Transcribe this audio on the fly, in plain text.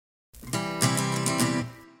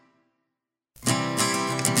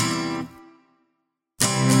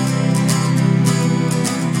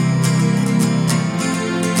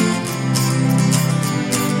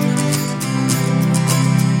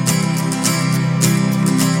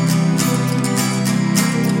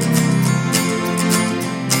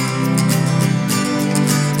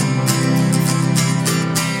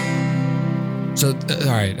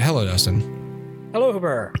All right. Hello, Dustin. Hello,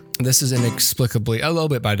 Hooper. This is inexplicably a little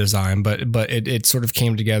bit by design, but it sort of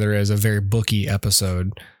came together as a very booky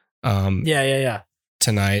episode. Yeah.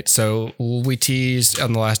 Tonight. So we teased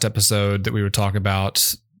on the last episode that we would talk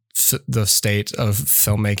about the state of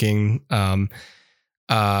filmmaking.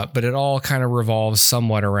 But it all kind of revolves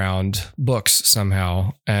somewhat around books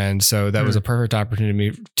somehow. And so that was a perfect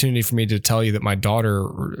opportunity for me to tell you that my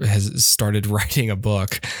daughter has started writing a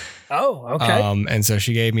book. Oh, okay. And so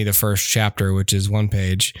she gave me the first chapter, which is one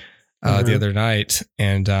page, the other night.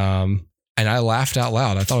 And I laughed out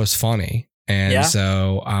loud. I thought it was funny. And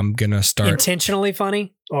so I'm going to start. Intentionally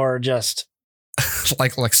funny or just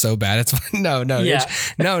like so bad it's fun. No,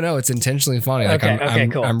 it's intentionally funny.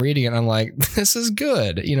 Like cool. I'm reading it and I'm like, this is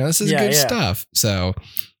good. This is good stuff. So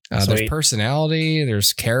there's personality,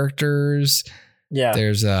 there's characters,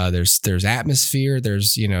 there's atmosphere,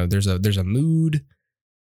 there's a mood.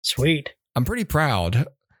 Sweet. I'm pretty proud.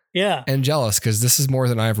 Yeah. And jealous because this is more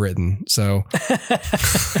than I've written. So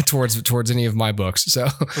towards any of my books. So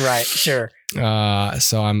right. Sure.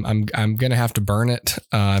 So I'm going to have to burn it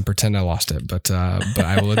and pretend I lost it. But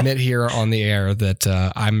I will admit here on the air that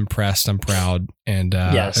I'm impressed. I'm proud. And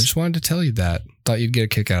I just wanted to tell you that. Thought you'd get a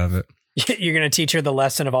kick out of it. You're going to teach her the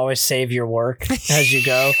lesson of always save your work as you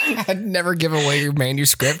go. I'd never give away your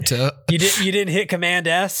manuscript to. You didn't hit Command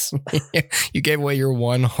S. You gave away your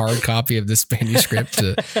one hard copy of this manuscript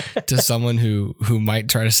to someone who might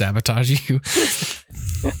try to sabotage you.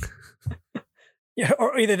 Yeah,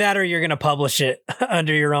 or either that, or you're going to publish it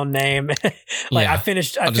under your own name. I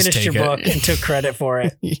finished your book and took credit for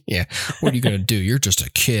it. Yeah. What are you going to do? You're just a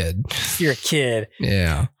kid. You're a kid.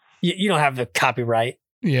 Yeah. You don't have the copyright.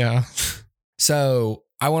 Yeah. So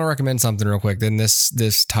I want to recommend something real quick. Then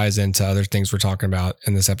this ties into other things we're talking about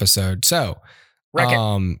in this episode. So, wreck it.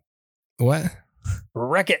 What?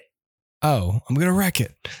 Wreck it. Oh, I'm going to wreck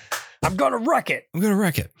it. I'm going to wreck it. I'm going to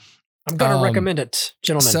wreck it. I'm going to recommend it,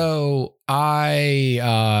 gentlemen. So I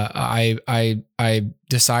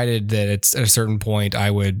decided that it's at a certain point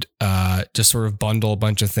I would just sort of bundle a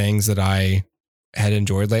bunch of things that I had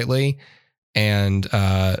enjoyed lately and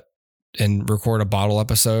record a bottle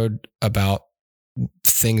episode about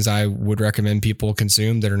things I would recommend people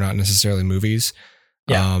consume that are not necessarily movies.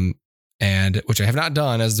 Yeah. And which I have not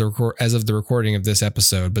done as of the recording of this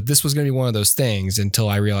episode, but this was going to be one of those things until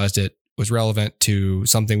I realized it was relevant to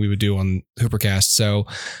something we would do on Hoopercast. So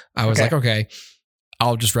I was like, okay,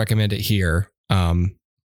 I'll just recommend it here. Go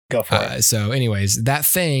for it. So anyways, that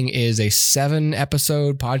thing is a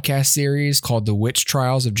 7-episode podcast series called The Witch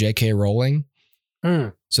Trials of J.K. Rowling.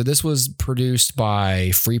 So this was produced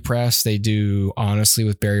by Free Press. They do Honestly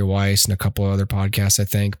with Barry Weiss and a couple of other podcasts, I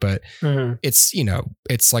think. But it's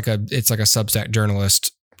like a Substack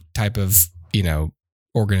journalist type of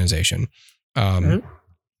organization.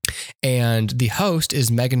 And the host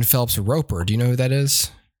is Megan Phelps Roper. Do you know who that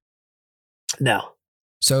is? No.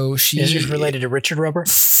 So she is related to Richard Roper.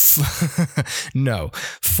 No,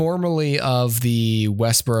 formerly of the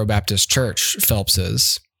Westboro Baptist Church. Phelps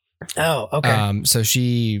is. Oh, okay. So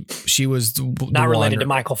she was not related to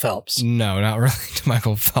Michael Phelps. No, not related to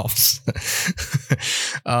Michael Phelps.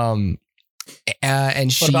 And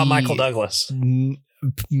what about Michael Douglas?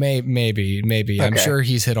 Maybe. Okay. I'm sure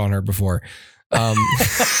he's hit on her before. What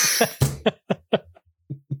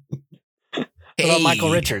about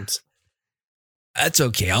Michael Richards? That's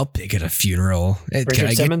okay. I'll pick at a funeral.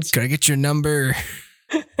 Richard Simmons? Can I get your number?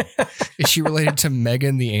 Is she related to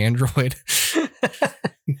Megan the android?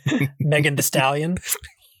 Megan the Stallion?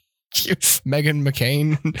 Megan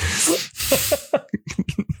McCain?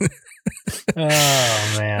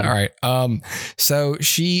 Oh man. All right. So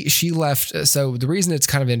she left. So the reason it's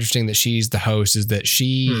kind of interesting that she's the host is that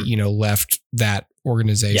she, left that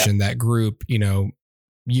organization, that group,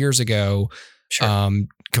 years ago. Sure.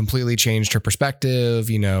 Completely changed her perspective,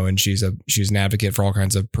 and she's an advocate for all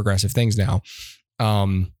kinds of progressive things now.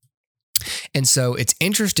 And so it's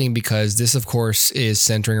interesting because this, of course, is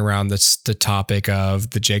centering around the topic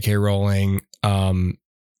of the J.K. Rowling,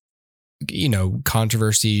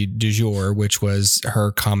 controversy du jour, which was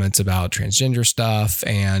her comments about transgender stuff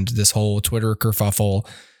and this whole Twitter kerfuffle,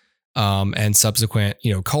 and subsequent,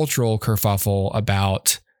 cultural kerfuffle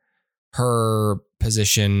about her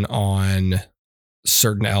position on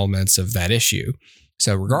certain elements of that issue.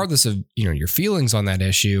 So regardless of, your feelings on that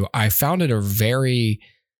issue, I found it a very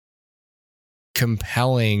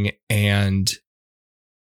compelling and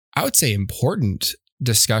I would say important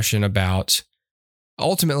discussion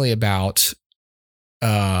ultimately about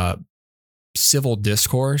civil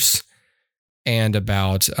discourse and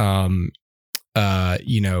about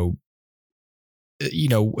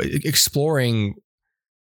exploring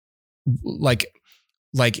like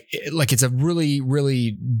it's a really,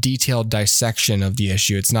 really detailed dissection of the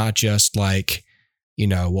issue. It's not just like,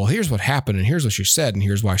 well, here's what happened and here's what she said and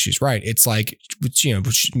here's why she's right. It's like,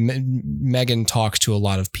 Megan talks to a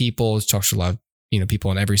lot of people, talks to a lot of,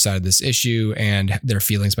 people on every side of this issue and their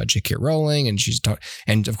feelings about J.K. Rowling. And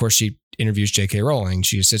and of course she interviews J.K. Rowling.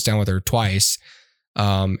 She sits down with her twice,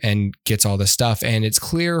 and gets all this stuff. And it's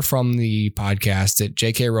clear from the podcast that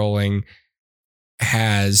J.K. Rowling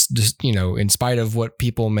has just, in spite of what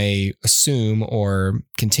people may assume or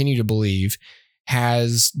continue to believe,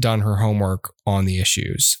 has done her homework on the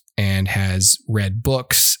issues and has read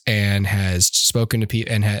books and has spoken to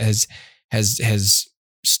people and has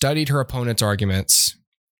studied her opponent's arguments,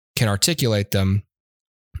 can articulate them,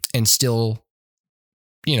 and still,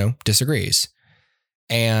 disagrees.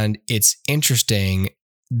 And it's interesting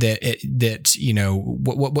that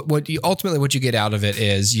what you ultimately what you get out of it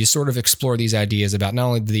is you sort of explore these ideas about not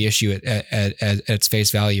only the issue at its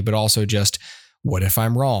face value, but also just what if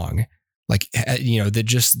I'm wrong? Like,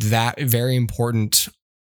 that very important,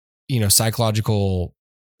 psychological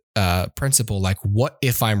principle, like what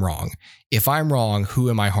if I'm wrong? If I'm wrong, who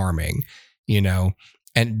am I harming?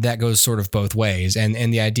 And that goes sort of both ways. And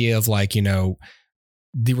the idea of like,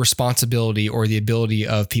 the responsibility or the ability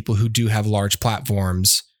of people who do have large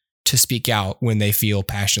platforms to speak out when they feel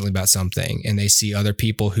passionately about something and they see other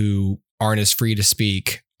people who aren't as free to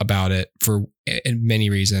speak about it for many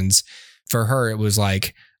reasons. For her, it was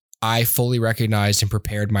like, I fully recognized and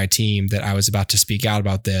prepared my team that I was about to speak out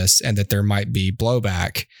about this and that there might be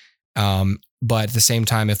blowback. But at the same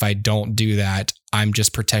time, if I don't do that, I'm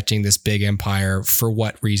just protecting this big empire for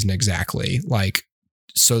what reason exactly? Like,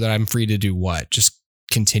 so that I'm free to do what? Just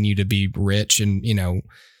continue to be rich and,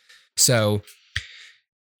 so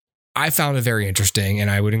I found it very interesting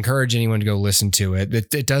and I would encourage anyone to go listen to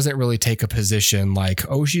it. It doesn't really take a position like,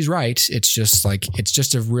 oh, she's right. It's just like,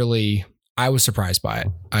 I was surprised by it.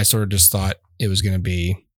 I sort of just thought it was going to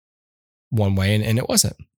be one way and it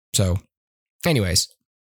wasn't. So anyways,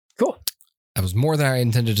 cool. That was more than I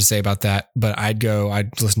intended to say about that, but I'd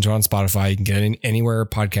listen to it on Spotify. You can get it anywhere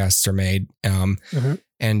podcasts are made.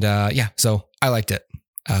 So I liked it.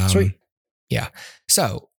 Sweet. Yeah.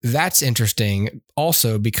 So that's interesting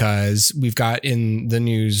also because we've got in the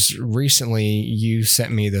news recently, you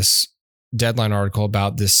sent me this Deadline article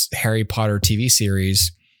about this Harry Potter TV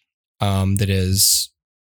series that is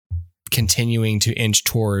continuing to inch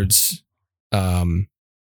towards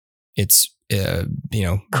its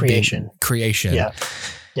creation.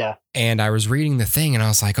 Yeah. And I was reading the thing and I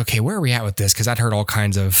was like, okay, where are we at with this? Because I'd heard all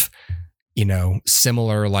kinds of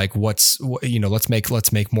similar, like let's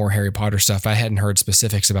make more Harry Potter stuff. I hadn't heard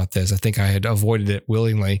specifics about this. I think I had avoided it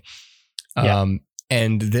willingly.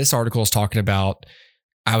 And this article is talking about,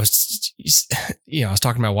 I was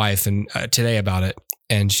talking to my wife and today about it.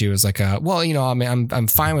 And she was like, I'm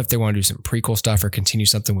fine if they want to do some prequel stuff or continue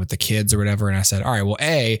something with the kids or whatever. And I said, all right, well,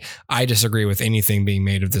 I disagree with anything being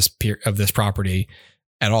made of this property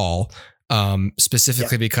at all.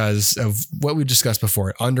 Specifically because of what we discussed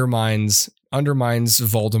before. It undermines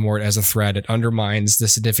Voldemort as a threat. It undermines the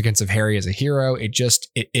significance of Harry as a hero. It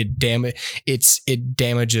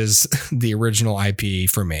damages the original IP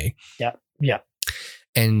for me. Yeah.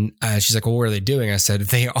 And she's like, well, what are they doing? I said,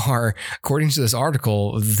 they are, according to this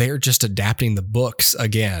article, they're just adapting the books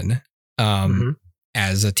again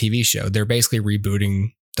as a TV show. They're basically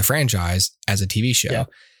rebooting the franchise as a TV show. Yeah.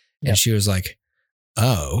 And she was like,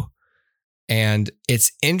 oh. And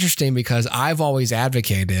it's interesting because I've always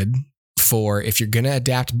advocated for, if you're going to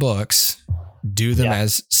adapt books, do them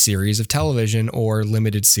as series of television or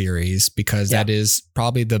limited series, because that is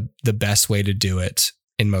probably the best way to do it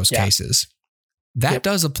in most cases. That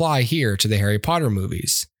does apply here to the Harry Potter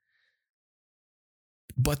movies,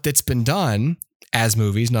 but that's been done as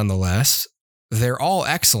movies nonetheless. They're all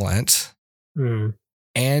excellent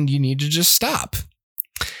and you need to just stop.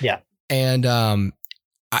 Yeah. And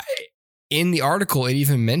in the article, it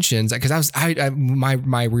even mentions, because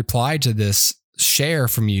my reply to this share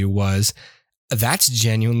from you was, that's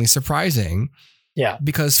genuinely surprising. Yeah.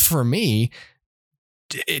 Because for me,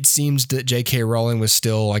 it seems that J.K. Rowling was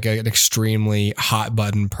still like an extremely hot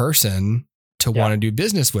button person to want to do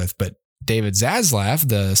business with. But David Zaslav,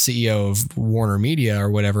 the CEO of Warner Media or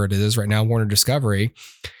whatever it is right now, Warner Discovery,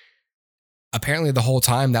 apparently the whole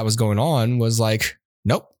time that was going on was like,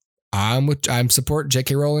 nope, I'm support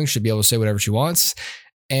J.K. Rowling, should be able to say whatever she wants.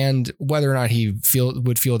 And whether or not he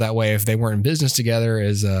would feel that way if they weren't in business together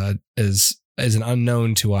is an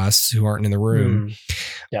unknown to us who aren't in the room.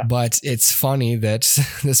 But it's funny that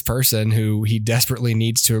this person who he desperately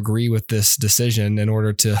needs to agree with this decision in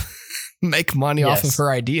order to make money off of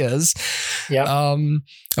her ideas. Yeah.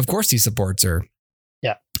 Of course he supports her.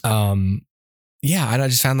 Yeah. Yeah. And I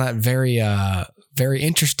just found that very, very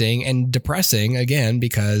interesting and depressing again,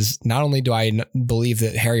 because not only do I believe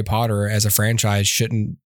that Harry Potter as a franchise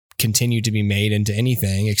shouldn't continue to be made into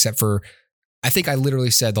anything except for, I think I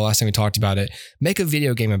literally said the last time we talked about it, make a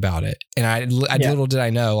video game about it. And little did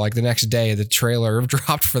I know, like the next day, the trailer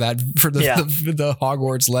dropped for the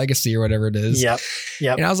Hogwarts Legacy or whatever it is. Yep.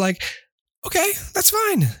 And I was like, okay, that's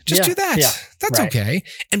fine. Just do that. Yeah. That's okay.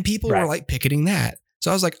 And people were like picketing that.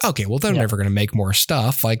 So I was like, okay, well, they're never going to make more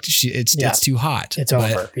stuff. Like it's too hot. It's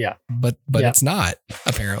over. Yeah. But it's not,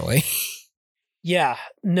 apparently. Yeah,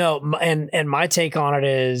 no. And my take on it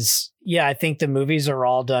is, I think the movies are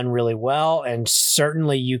all done really well, and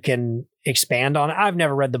certainly you can expand on it. I've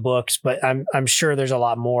never read the books, but I'm sure there's a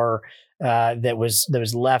lot more that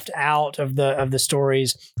was left out of the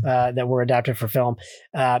stories that were adapted for film.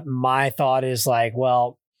 My thought is like,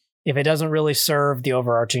 well, if it doesn't really serve the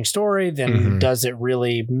overarching story, then does it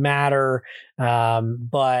really matter?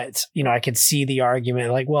 But, I could see the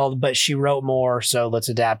argument like, well, but she wrote more, so let's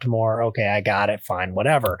adapt more. Okay, I got it. Fine,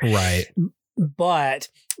 whatever. Right. But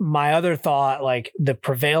my other thought, like the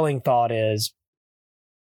prevailing thought is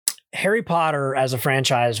Harry Potter as a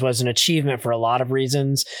franchise was an achievement for a lot of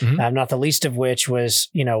reasons, not the least of which was,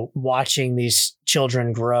 watching these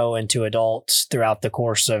children grow into adults throughout the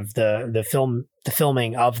course of the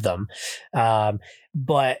filming of them.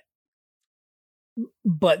 But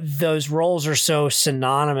those roles are so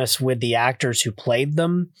synonymous with the actors who played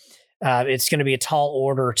them. It's going to be a tall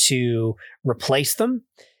order to replace them.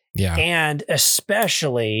 Yeah. And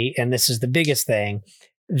especially, and this is the biggest thing,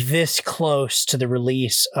 this close to the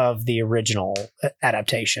release of the original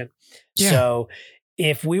adaptation. Yeah. So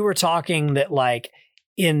if we were talking that like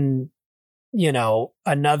in,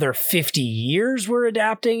 another 50 years we're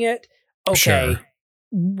adapting it, okay,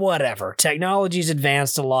 whatever. Technology's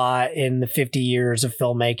advanced a lot in the 50 years of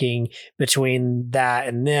filmmaking between that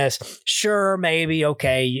and this. Sure, maybe,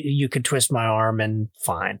 okay, you could twist my arm and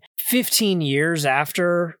fine. 15 years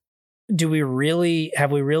after,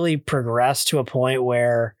 have we really progressed to a point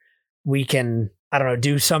where we can, I don't know,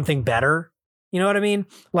 do something better? You know what I mean?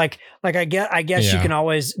 Like I guess you can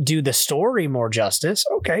always do the story more justice.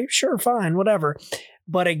 Okay, sure, fine, whatever.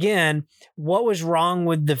 But again, what was wrong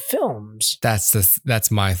with the films?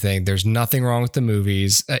 That's my thing. There's nothing wrong with the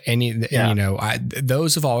movies.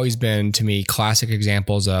 Those have always been to me classic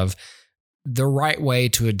examples of the right way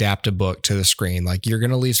to adapt a book to the screen. Like you're going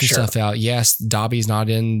to leave some stuff out. Yes, Dobby's not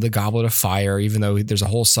in the Goblet of Fire, even though there's a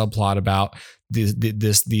whole subplot about the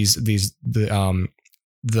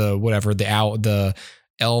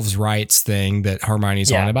elves' rights thing that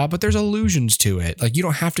Hermione's on about, but there's allusions to it. Like you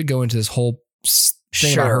don't have to go into this whole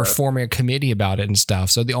thing about her forming a committee about it and stuff.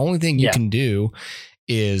 So the only thing you can do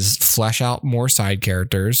is flesh out more side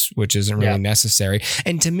characters, which isn't really necessary.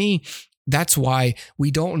 And to me, that's why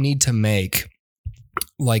we don't need to make,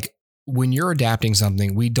 like when you're adapting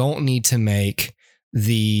something, we don't need to make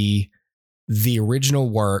the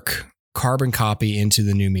original work carbon copy into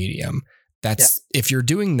the new medium. If you're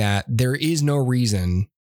doing that, there is no reason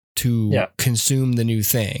to consume the new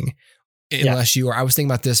thing unless you are. I was thinking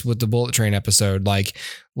about this with the Bullet Train episode, like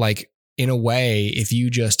in a way, if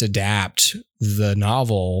you just adapt the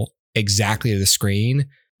novel exactly to the screen,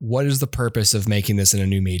 what is the purpose of making this in a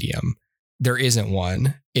new medium? There isn't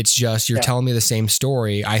one. It's just you're telling me the same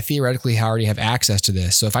story. I theoretically already have access to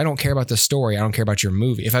this. So if I don't care about the story, I don't care about your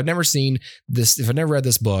movie. If I've never seen this, if I've never read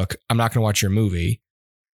this book, I'm not going to watch your movie.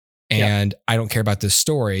 And I don't care about this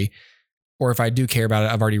story. Or if I do care about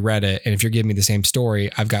it, I've already read it. And if you're giving me the same story,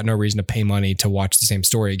 I've got no reason to pay money to watch the same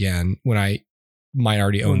story again when I might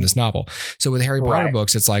already own this novel. So with Harry Potter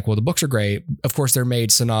books, it's like, well, the books are great. Of course, they're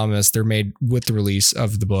made synonymous. They're made with the release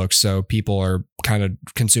of the book. So people are kind of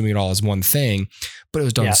consuming it all as one thing, but it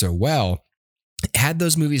was done so well. Had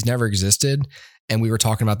those movies never existed and we were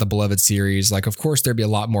talking about the beloved series, like, of course, there'd be a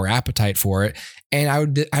lot more appetite for it. And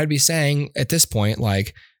I would be saying at this point,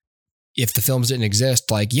 like, if the films didn't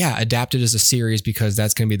exist, like, adapt it as a series because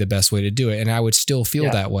that's going to be the best way to do it. And I would still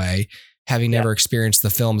feel that way, having never experienced the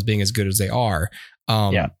films being as good as they are.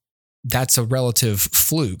 That's a relative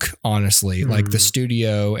fluke, honestly, like the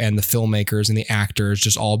studio and the filmmakers and the actors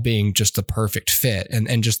just all being just the perfect fit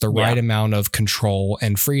and just the right amount of control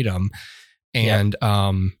and freedom. And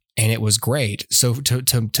it was great. So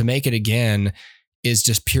to make it again is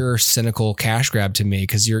just pure cynical cash grab to me.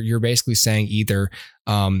 Cause you're basically saying either,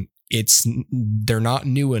 they're not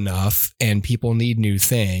new enough and people need new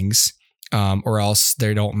things, or else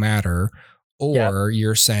they don't matter. Or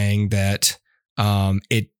you're saying that,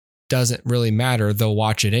 it doesn't really matter. They'll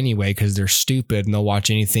watch it anyway because they're stupid and they'll watch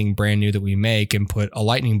anything brand new that we make and put a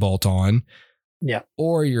lightning bolt on. Yeah.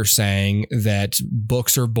 Or you're saying that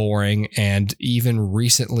books are boring and even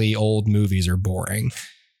recently old movies are boring.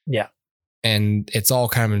 Yeah. And it's all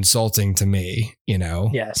kind of insulting to me, you know?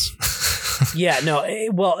 Yes. Yeah. No.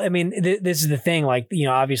 Well, I mean, this is the thing. Like, you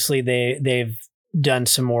know, obviously they've done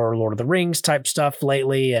some more Lord of the Rings type stuff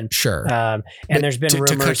lately, and sure. And there's been rumors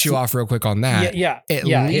to cut you off real quick on that. At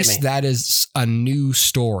least that is a new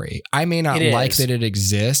story. I may not like that it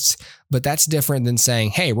exists, but that's different than saying,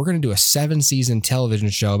 "Hey, we're going to do a 7-season television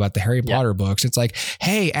show about the Harry Potter books." It's like,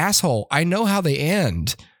 "Hey, asshole, I know how they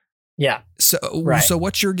end." Yeah. So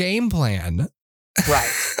what's your game plan?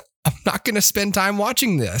 Right. I'm not going to spend time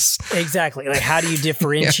watching this. Exactly. Like, how do you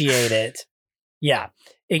differentiate it? Yeah,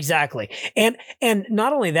 exactly. And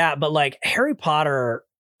not only that, but like Harry Potter,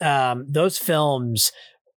 those films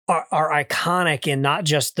are iconic in not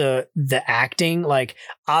just the acting. Like,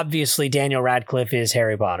 obviously Daniel Radcliffe is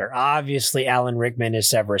Harry Potter. Obviously Alan Rickman is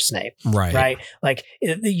Severus Snape. Right. Like,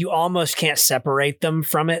 you almost can't separate them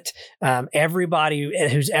from it. Everybody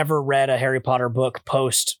who's ever read a Harry Potter book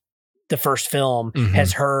post the first film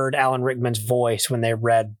has heard Alan Rickman's voice when they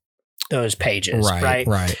read those pages.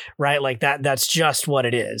 Right. Like that's just what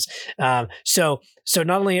it is. So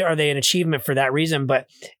not only are they an achievement for that reason, but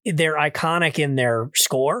they're iconic in their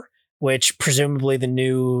score, which presumably the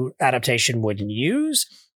new adaptation wouldn't use.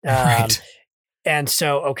 And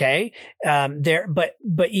so,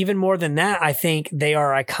 but even more than that, I think they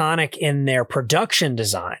are iconic in their production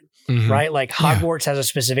design. Right. Like Hogwarts has a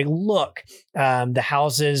specific look. The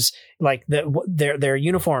houses, like their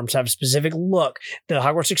uniforms have a specific look. The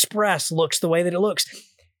Hogwarts Express looks the way that it looks.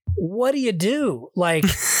 What do you do? Like,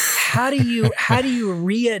 how do you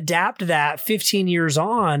readapt that 15 years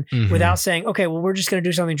on without saying, okay, well, we're just going to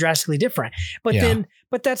do something drastically different.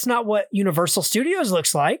 But that's not what Universal Studios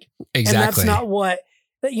looks like. Exactly. And that's not what,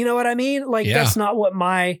 you know what I mean? Like, that's not what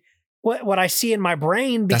what I see in my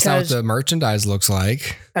brain, because that's not what the merchandise looks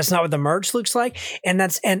like. That's not what the merch looks like. And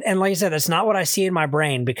like I said, that's not what I see in my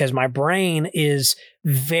brain, because my brain is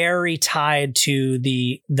very tied to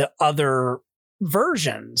the other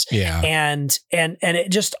versions. Yeah. And it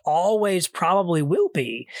just always probably will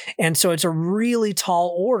be. And so it's a really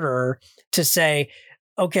tall order to say,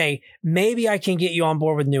 okay, maybe I can get you on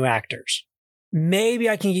board with new actors. Maybe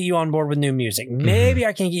I can get you on board with new music. Maybe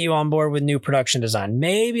I can get you on board with new production design.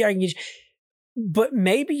 Maybe I can get but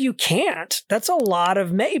maybe you can't. That's a lot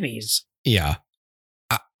of maybes. Yeah.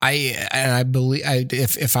 I believe,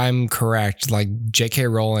 if I'm correct, like J.K.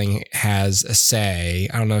 Rowling has a say.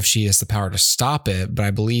 I don't know if she has the power to stop it, but I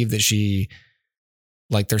believe that she,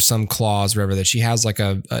 like, there's some clause, whatever, that she has like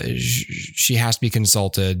she has to be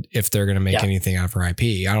consulted if they're going to make anything out of her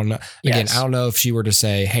IP. I don't know. Again, I don't know if she were to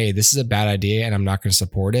say, hey, this is a bad idea and I'm not going to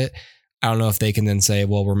support it. I don't know if they can then say,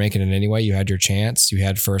 well, we're making it anyway. You had your chance. You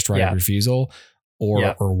had first right of refusal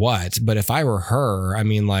or what. But if I were her, I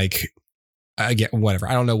mean, like, again, whatever.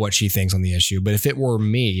 I don't know what she thinks on the issue, but if it were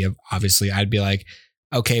me, obviously I'd be like,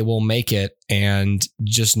 okay, we'll make it, and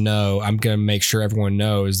just know I'm going to make sure everyone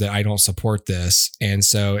knows that I don't support this. And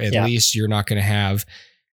so at least you're not going to have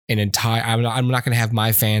an entire, I'm not going to have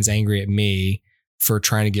my fans angry at me for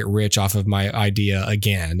trying to get rich off of my idea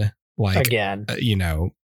again. You know,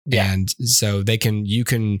 and so you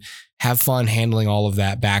can have fun handling all of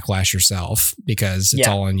that backlash yourself, because it's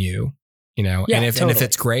all on you, you know, and if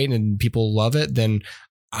it's great and people love it, then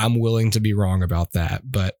I'm willing to be wrong about that,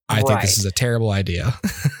 but I think this is a terrible idea.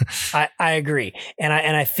 I agree. And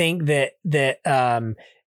I think that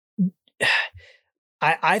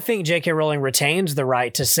I think J.K. Rowling retains the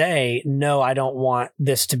right to say, no, I don't want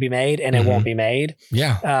this to be made, and it won't be made.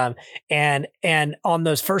 Yeah. And on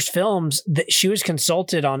those first films, she was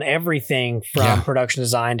consulted on everything from production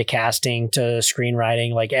design to casting to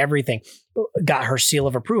screenwriting, like everything got her seal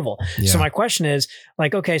of approval. Yeah. So my question is,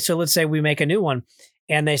 like, okay, so let's say we make a new one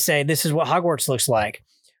and they say, this is what Hogwarts looks like.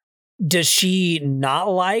 Does she not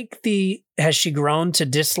like has she grown to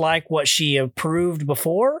dislike what she approved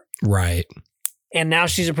before? Right. And now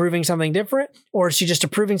she's approving something different? Or is she just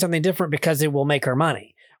approving something different because it will make her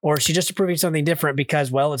money? Or is she just approving something different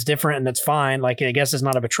because, well, it's different and that's fine? Like, I guess it's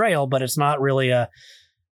not a betrayal, but it's not really I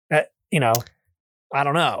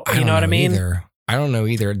don't know. You know what I mean? I don't know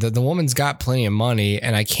either. The woman's got plenty of money,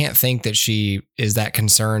 and I can't think that she is that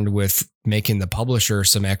concerned with making the publisher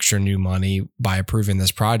some extra new money by approving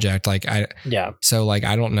this project. Like, so like,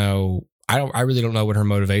 I don't know. I really don't know what her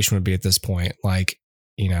motivation would be at this point. Like,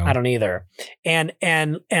 you know, I don't either. And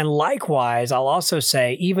likewise, I'll also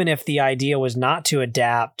say, even if the idea was not to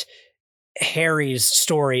adapt Harry's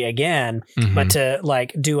story again, but to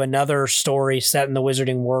like do another story set in the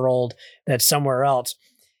wizarding world that's somewhere else.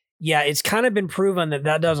 Yeah, it's kind of been proven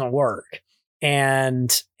that doesn't work.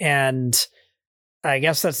 And I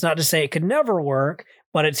guess that's not to say it could never work,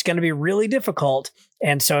 but it's going to be really difficult.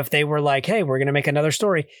 And so if they were like, hey, we're going to make another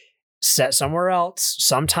story set somewhere else,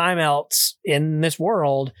 sometime else in this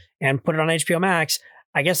world and put it on HBO Max,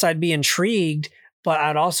 I guess I'd be intrigued, but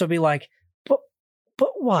I'd also be like, but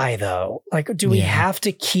why though? Like, do we have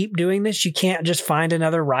to keep doing this? You can't just find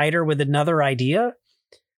another writer with another idea?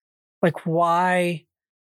 Like, why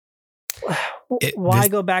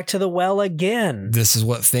go back to the well again? This is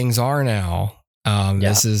what things are now.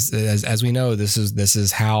 This is, as we know, this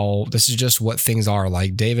is just what things are.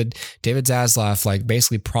 Like David Zaslav, like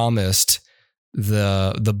basically promised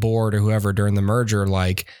the board or whoever during the merger,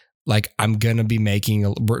 like I'm going to be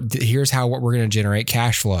making, here's what we're going to generate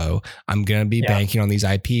cash flow. I'm going to be banking on these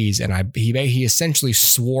IPs. And he essentially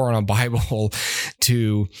swore on a Bible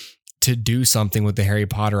to do something with the Harry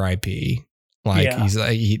Potter IP. Like he's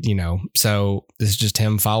like, so this is just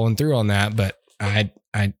him following through on that. But I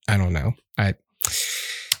don't know. I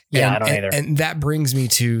don't either. And that brings me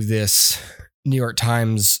to this New York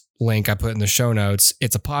Times link I put in the show notes.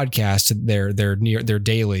 It's a podcast. Their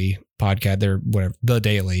daily podcast. The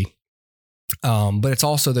Daily. But it's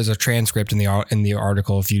also, there's a transcript in the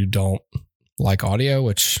article if you don't like audio,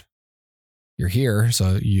 which you're here,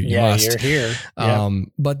 so you must. You're here.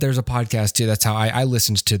 But there's a podcast too. That's how I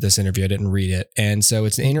listened to this interview. I didn't read it. And so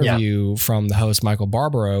it's an interview from the host, Michael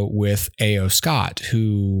Barbaro, with A.O. Scott,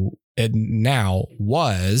 who now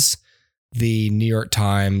was the New York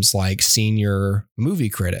Times like senior movie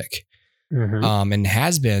critic, and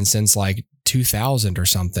has been since like 2000 or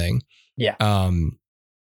something. Yeah.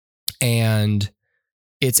 And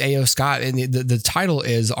it's A.O. Scott, and the title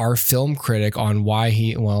is Our Film Critic on Why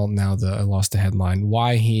He. Well, now I lost the headline.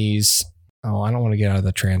 Why he's. Oh, I don't want to get out of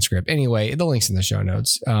the transcript. Anyway, the link's in the show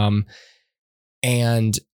notes.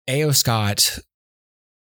 And A.O. Scott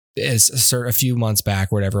is a few months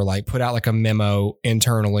back, whatever, like put out like a memo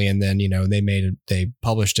internally, and then they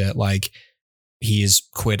published it like he is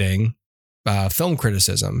quitting film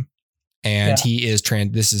criticism. And he is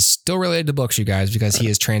this is still related to books, you guys, because he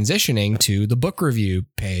is transitioning to the book review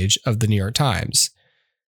page of the New York Times.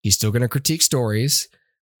 He's still going to critique stories,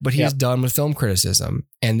 but he's done with film criticism.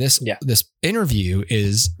 And this interview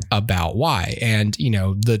is about why. And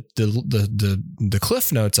the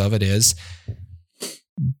cliff notes of it is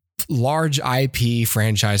large IP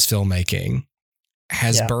franchise filmmaking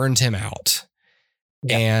has burned him out.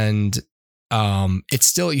 And it's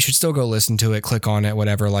still, you should still go listen to it, click on it,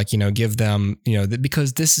 whatever, give them,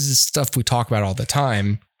 because this is stuff we talk about all the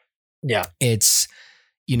time. Yeah. It's,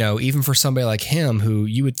 even for somebody like him, who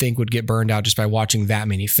you would think would get burned out just by watching that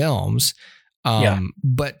many films.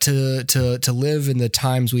 But to live in the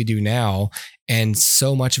times we do now, and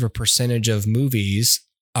so much of a percentage of movies,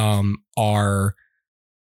 are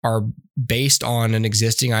based on an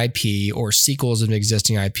existing IP or sequels of an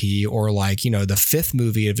existing IP, or the fifth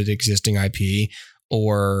movie of an existing IP,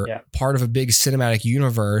 or part of a big cinematic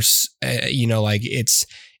universe.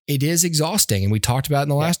 It is exhausting. And we talked about it in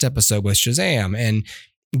the last episode with Shazam,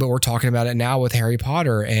 but we're talking about it now with Harry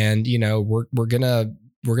Potter, and we're going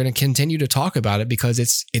to continue to talk about it because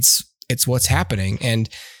it's what's happening. And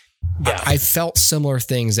I felt similar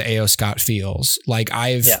things that A.O. Scott feels. Like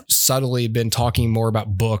I've subtly been talking more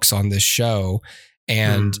about books on this show,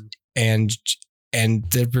 and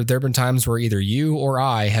there've been times where either you or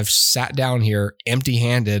I have sat down here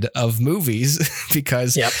empty-handed of movies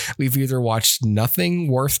because we've either watched nothing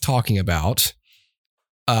worth talking about,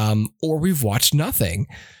 or we've watched nothing.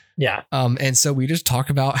 Yeah. And so we just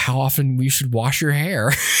talk about how often we should wash your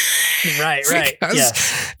hair. Right.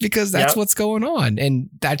 Because that's what's going on. And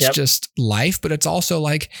that's just life. But it's also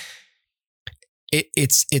like,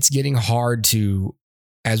 it's getting hard to,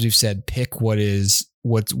 as we've said, pick what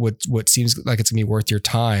seems like it's gonna be worth your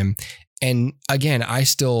time. And again, I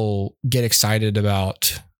still get excited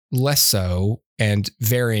about, less so and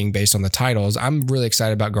varying based on the titles. I'm really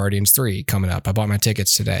excited about Guardians 3 coming up. I bought my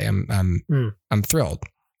tickets today. I'm thrilled.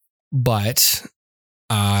 But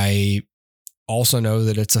I also know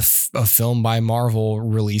that it's a film by Marvel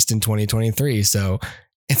released in 2023. So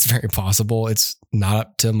it's very possible it's not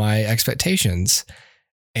up to my expectations.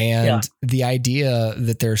 And the idea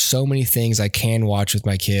that there's so many things I can watch with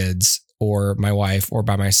my kids or my wife or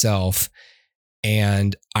by myself,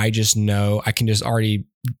 and I just know I can just already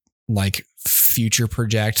like future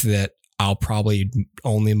project that I'll probably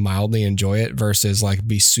only mildly enjoy it versus like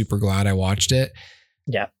be super glad I watched it.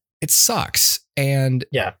 Yeah. It sucks. And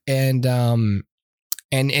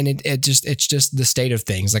And it's just the state of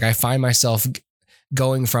things. Like I find myself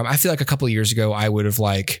going from, I feel like a couple of years ago, I would have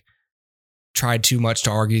like tried too much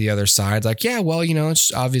to argue the other side. Like, yeah, well,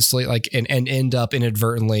 it's obviously like, and end up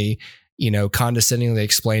inadvertently, condescendingly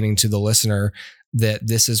explaining to the listener that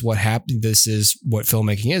this is what happened. This is what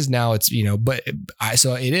filmmaking is now. It's,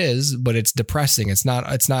 so it is, but it's depressing.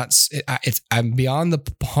 I'm beyond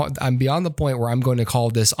the point where I'm going to call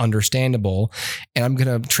this understandable, and I'm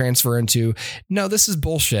going to transfer into, no, this is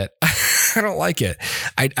bullshit. I don't like it.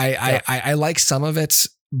 I like some of it,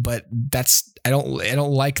 but I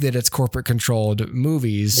don't like that it's corporate controlled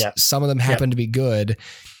movies. Yep. Some of them happen to be good,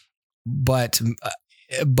 but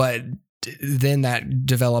then that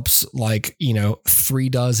develops like, 3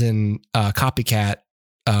 dozen copycat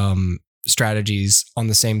strategies on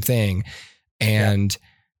the same thing. And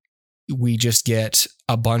we just get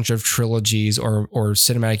a bunch of trilogies or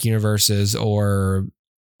cinematic universes or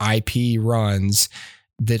IP runs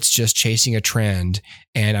that's just chasing a trend.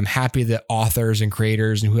 And I'm happy that authors and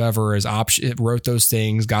creators and whoever wrote those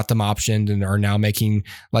things, got them optioned, and are now making,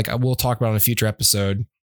 like we'll talk about in a future episode,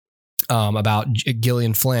 about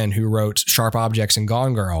Gillian Flynn, who wrote Sharp Objects and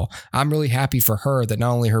Gone Girl. I'm really happy for her that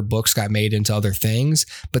not only her books got made into other things,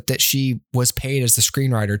 but that she was paid as the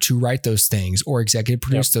screenwriter to write those things or executive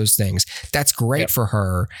produce those things. That's great for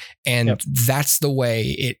her. And that's the way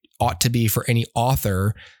it ought to be for any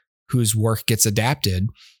author whose work gets adapted.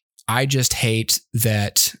 I just hate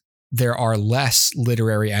that there are less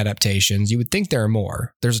literary adaptations. You would think there are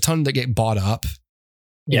more. There's a ton that get bought up,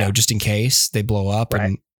 just in case they blow up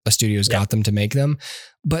and a studio's got them to make them.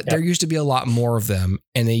 But there used to be a lot more of them.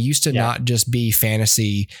 And they used to not just be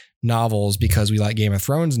fantasy novels because we like Game of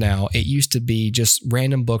Thrones now. It used to be just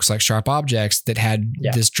random books like Sharp Objects that had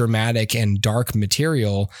this dramatic and dark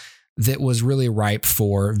material that was really ripe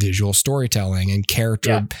for visual storytelling and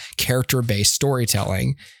character-based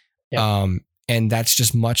storytelling. And that's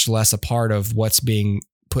just much less a part of what's being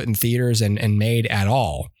put in theaters and made at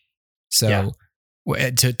all. So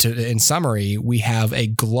in summary, we have a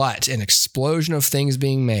glut, an explosion of things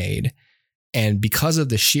being made. And because of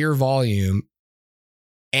the sheer volume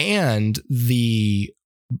and the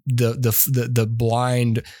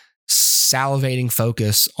blind salivating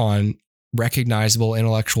focus on recognizable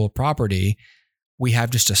intellectual property, we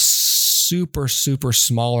have just a super, super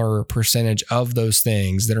smaller percentage of those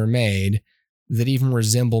things that are made that even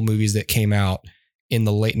resemble movies that came out in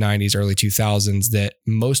the late 90s, early 2000s that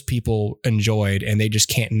most people enjoyed and they just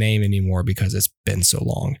can't name anymore because it's been so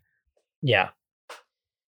long. Yeah.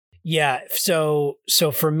 So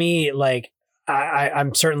for me, like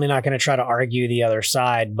I'm certainly not going to try to argue the other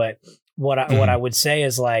side, but what I would say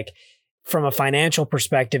is, like, from a financial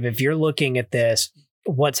perspective, if you're looking at this,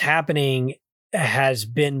 what's happening has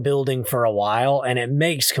been building for a while, and it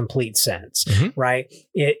makes complete sense, right?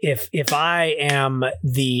 If I am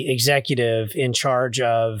the executive in charge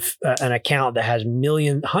of an account that has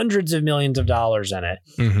hundreds of millions of dollars in it,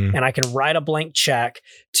 and I can write a blank check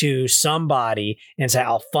to somebody and say,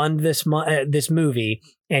 I'll fund this movie,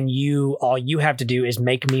 and all you have to do is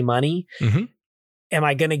make me money. Am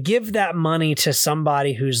I going to give that money to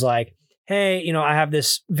somebody who's like, hey, I have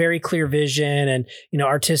this very clear vision and,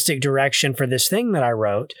 artistic direction for this thing that I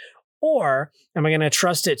wrote? Or am I going to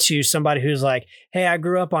trust it to somebody who's like, hey, I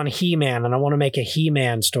grew up on He-Man and I want to make a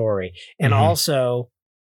He-Man story. And also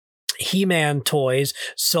He-Man toys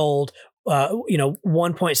sold,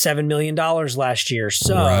 $1.7 million last year.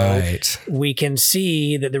 So we can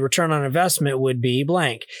see that the return on investment would be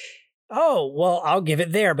blank. Oh, well, I'll give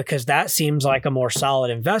it there because that seems like a more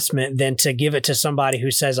solid investment than to give it to somebody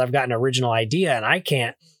who says, I've got an original idea and I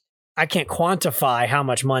can't quantify how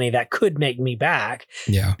much money that could make me back.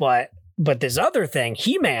 Yeah. But this other thing,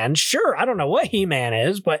 He-Man, sure, I don't know what He-Man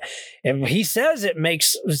is, but if he says it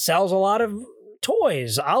sells a lot of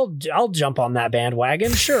toys, I'll jump on that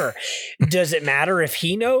bandwagon. Sure. Does it matter if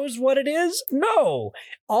he knows what it is? No.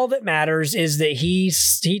 All that matters is that he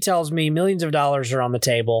tells me millions of dollars are on the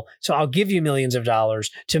table, so I'll give you millions of dollars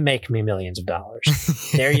to make me millions of dollars.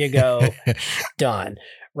 There you go. Done.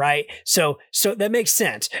 Right? So that makes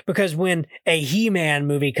sense, because when a He-Man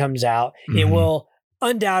movie comes out, it will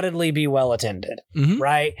undoubtedly be well attended,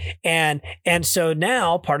 right? And so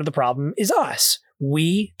now part of the problem is us.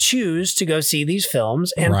 We choose to go see these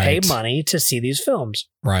films and pay money to see these films.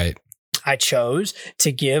 Right. I chose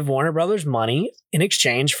to give Warner Brothers money in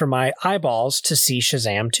exchange for my eyeballs to see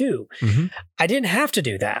Shazam 2. I didn't have to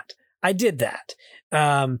do that. I did that.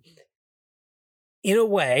 In a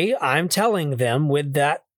way, I'm telling them with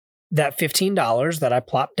that $15 that I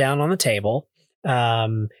plopped down on the table,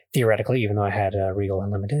 Theoretically, even though I had Regal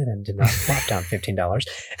Unlimited and did not plop down $15.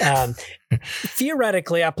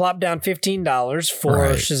 Theoretically, I plopped down $15 for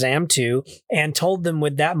Shazam 2 and told them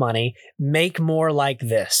with that money, make more like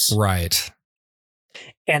this. Right.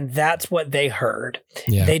 And that's what they heard.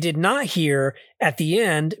 Yeah. They did not hear at the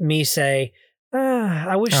end me say,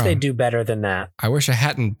 I wish they'd do better than that. I wish I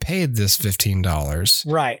hadn't paid this $15.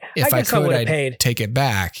 Right. If I could, I'd take it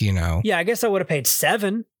back, you know? Yeah, I guess I would have paid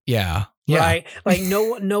 $7. Yeah. Right. Like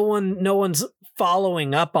no one's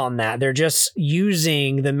following up on that. They're just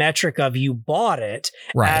using the metric of you bought it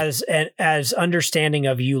as understanding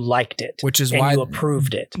of you liked it, which is why you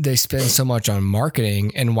approved it. They spend so much on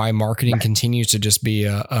marketing, and why marketing continues to just be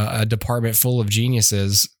a department full of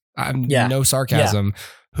geniuses. No sarcasm.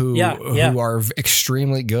 Who are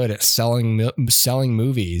extremely good at selling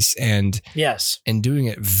movies and doing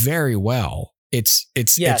it very well. It's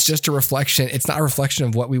just a reflection. It's not a reflection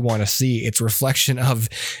of what we want to see. It's a reflection of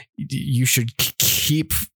you should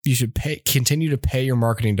continue to pay your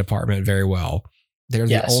marketing department very well. They're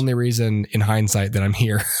the only reason in hindsight that I'm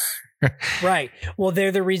here. Right. Well,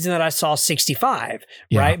 they're the reason that I saw 65,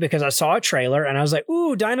 right? Because I saw a trailer and I was like,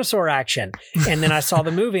 ooh, dinosaur action. And then I saw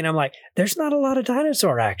the movie and I'm like, there's not a lot of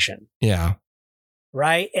dinosaur action. Yeah.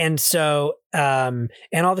 Right. And so, and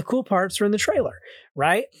all the cool parts are in the trailer,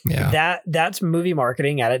 right? Yeah. That's movie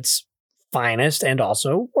marketing at its finest and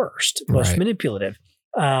also worst, most manipulative.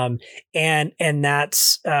 And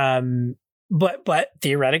that's, but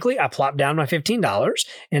theoretically I plopped down my $15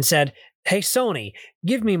 and said, hey, Sony,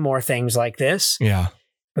 give me more things like this. Yeah.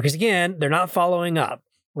 Because again, they're not following up,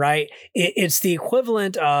 right? It's the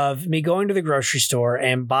equivalent of me going to the grocery store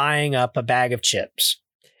and buying up a bag of chips.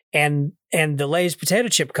 And the Lay's potato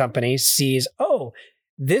chip company sees,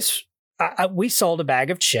 we sold a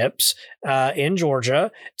bag of chips in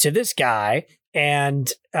Georgia to this guy. And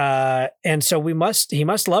so he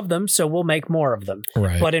must love them. So we'll make more of them.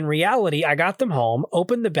 Right. But in reality, I got them home,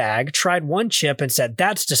 opened the bag, tried one chip and said,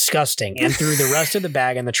 that's disgusting. And threw the rest of the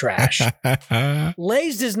bag in the trash.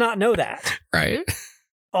 Lay's does not know that. Right.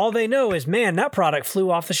 All they know is, man, that product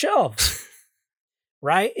flew off the shelves.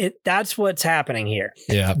 Right. That's what's happening here.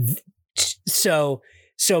 Yeah. So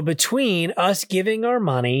between us giving our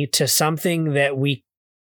money to something that we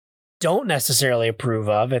don't necessarily approve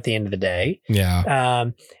of at the end of the day. Yeah.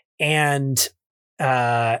 And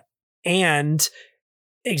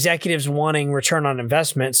executives wanting return on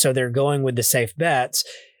investment. So they're going with the safe bets.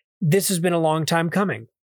 This has been a long time coming.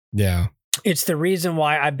 Yeah. It's the reason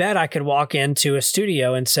why I bet I could walk into a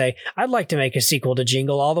studio and say, I'd like to make a sequel to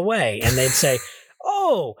Jingle All the Way. And they'd say,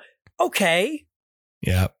 oh, okay.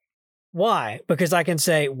 Yeah. Why? Because I can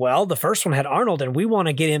say, well, the first one had Arnold and we want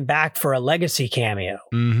to get him back for a legacy cameo.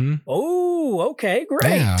 Mm-hmm. Oh, okay,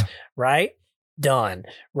 great. Yeah. Right? Done.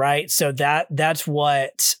 Right? So that's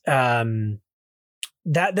what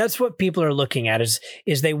that's what people are looking at is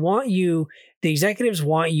they want you, the executives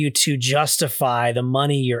want you to justify the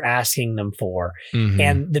money you're asking them for. Mm-hmm.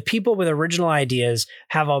 And the people with original ideas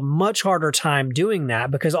have a much harder time doing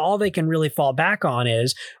that because all they can really fall back on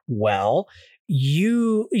is, well,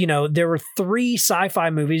 you know, there were 3 sci-fi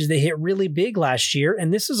movies that hit really big last year,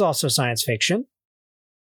 and this is also science fiction.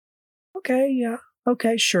 Okay, yeah.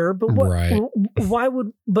 Okay, sure. But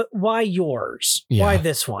why yours? Yeah. Why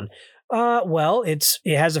this one? Well, it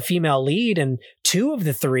has a female lead, and 2 of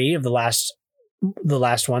the 3 of the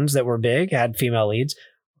last ones that were big had female leads.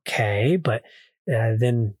 Okay, but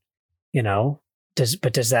then, you know,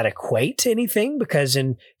 does that equate to anything? Because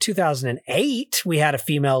in 2008, we had a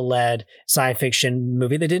female-led science fiction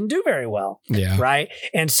movie that didn't do very well. Yeah. Right.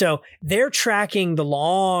 And so they're tracking the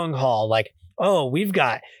long haul. Like, oh, we've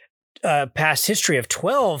got a past history of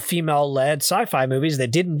 12 female-led sci-fi movies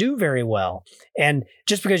that didn't do very well. And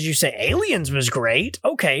just because you say Aliens was great,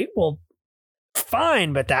 okay, well,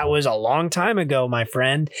 fine, but that was a long time ago, my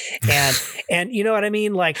friend. And you know what I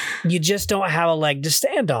mean? Like, you just don't have a leg to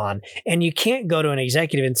stand on. And you can't go to an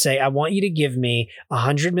executive and say, I want you to give me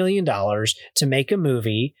 $100 million to make a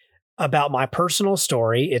movie about my personal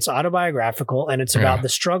story. It's autobiographical and it's about the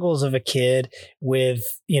struggles of a kid with,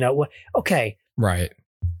 you know, okay. Right.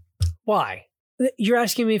 Why? You're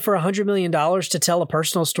asking me for $100 million to tell a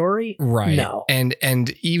personal story? Right. No. And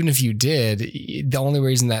even if you did, the only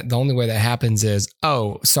way that happens is,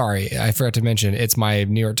 oh, sorry, I forgot to mention it's my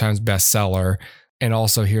New York Times bestseller. And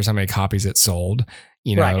also here's how many copies it sold.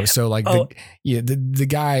 You know, right. So like the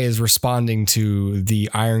guy is responding to the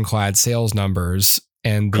ironclad sales numbers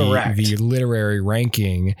and the literary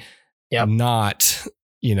ranking, not,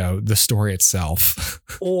 you know, the story itself.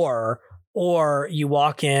 Or you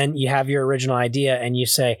walk in, you have your original idea and you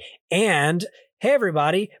say, and hey,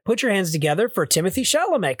 everybody, put your hands together for Timothy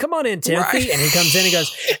Chalamet. Come on in, Timothy. Right. And he comes in and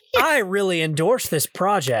goes, I really endorse this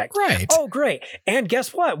project. Right. Oh, great. And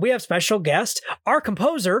guess what? We have special guest, our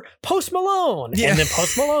composer, Post Malone. Yeah. And then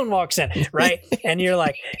Post Malone walks in, right? And you're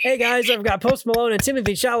like, hey, guys, I've got Post Malone and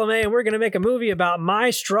Timothy Chalamet, and we're going to make a movie about my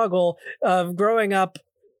struggle of growing up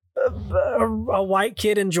a white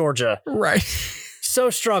kid in Georgia. Right. So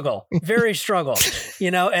very struggle,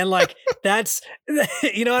 and like, that's,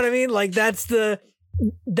 you know what I mean? Like that's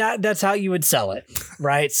how you would sell it.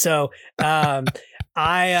 Right. So,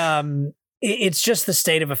 it's just the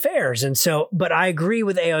state of affairs. And so, but I agree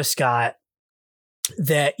with A.O. Scott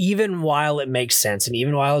that even while it makes sense and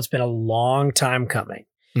even while it's been a long time coming,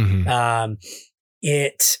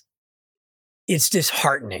 it's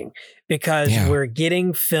disheartening because we're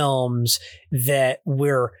getting films that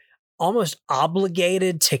we're almost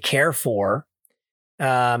obligated to care for,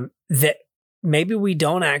 that maybe we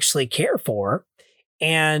don't actually care for.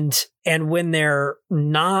 And when they're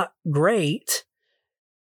not great,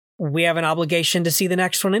 we have an obligation to see the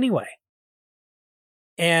next one anyway.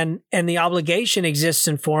 And the obligation exists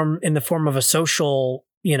in the form of a social,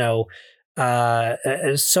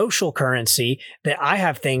 a social currency that I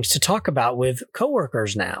have things to talk about with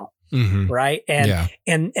coworkers now. Right.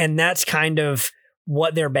 And that's kind of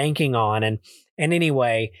what they're banking on. And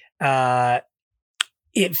anyway,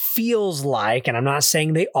 it feels like, and I'm not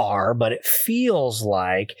saying they are, but it feels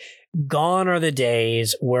like gone are the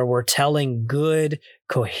days where we're telling good,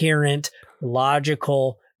 coherent,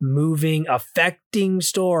 logical, moving, affecting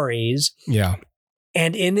stories. Yeah.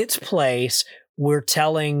 And in its place, we're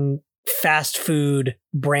telling fast food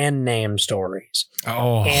brand name stories.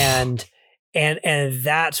 Oh. And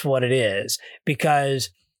that's what it is,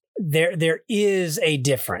 because there is a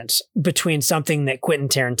difference between something that Quentin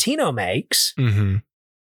Tarantino makes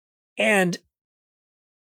and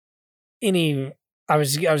I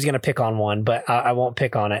was going to pick on one, but I won't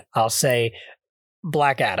pick on it. I'll say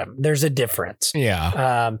Black Adam. There's a difference.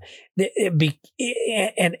 Yeah. And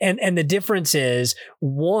the difference is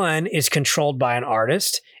one is controlled by an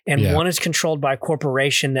artist and one is controlled by a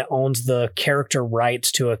corporation that owns the character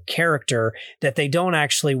rights to a character that they don't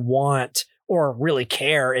actually want or really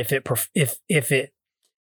care if it puts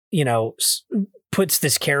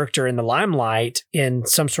this character in the limelight in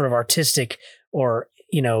some sort of artistic or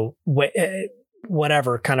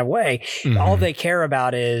whatever kind of way. All they care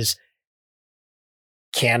about is,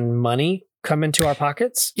 can money come into our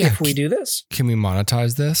pockets if we do this? Can we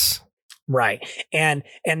monetize this? Right. And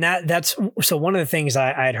that's so one of the things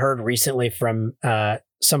I had heard recently from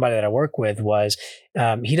somebody that I work with was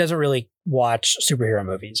he doesn't really watch superhero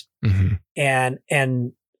movies. And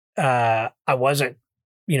I wasn't,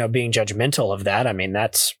 being judgmental of that. I mean,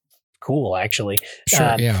 that's cool, actually.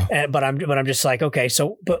 Sure, but I'm just like, okay,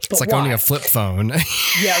 so but it's like why? owning a flip phone.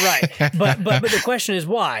 Yeah, right. But the question is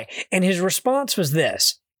why? And his response was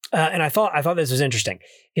this, and I thought this was interesting.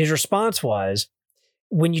 His response was,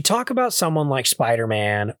 when you talk about someone like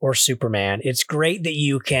Spider-Man or Superman, it's great that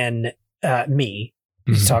you can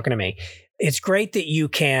he's talking to me. It's great that you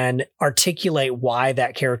can articulate why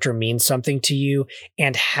that character means something to you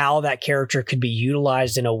and how that character could be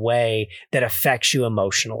utilized in a way that affects you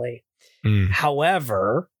emotionally.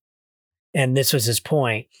 However, and this was his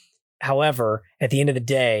point, however, at the end of the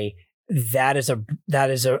day, that is a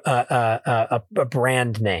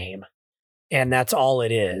brand name. And that's all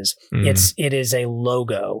it is. It is a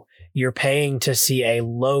logo. You're paying to see a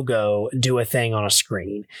logo do a thing on a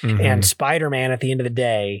screen. And Spider-Man at the end of the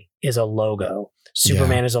day is a logo.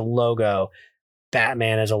 Superman is a logo.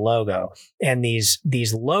 Batman is a logo. And these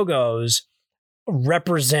logos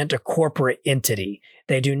represent a corporate entity.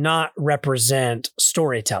 They do not represent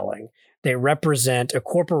storytelling. They represent a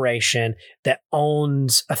corporation that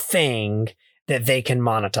owns a thing that they can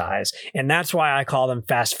monetize. And that's why I call them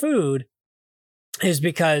fast food, is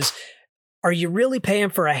because are you really paying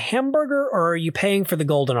for a hamburger or are you paying for the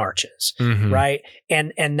golden arches? Right.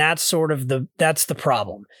 And that's sort of that's the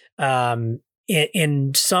problem.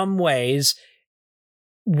 In some ways,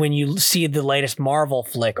 when you see the latest Marvel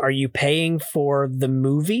flick, are you paying for the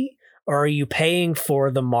movie or are you paying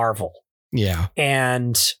for the Marvel? Yeah.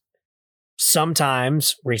 And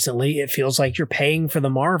sometimes recently it feels like you're paying for the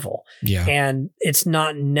Marvel. Yeah. And it's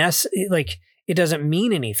not like it doesn't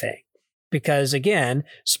mean anything. Because again,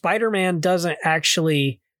 Spider-Man doesn't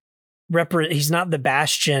actually he's not the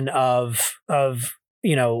bastion of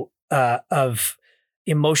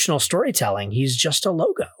emotional storytelling. He's just a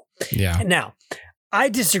logo. Yeah. Now, I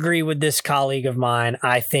disagree with this colleague of mine.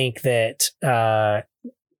 I think that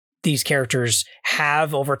these characters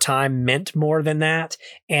have over time meant more than that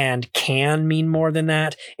and can mean more than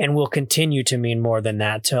that and will continue to mean more than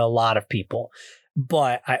that to a lot of people.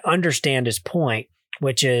 But I understand his point,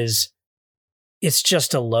 which is it's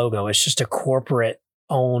just a logo. It's just a corporate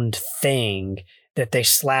owned thing that they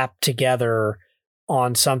slap together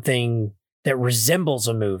on something that resembles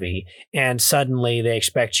a movie, and suddenly they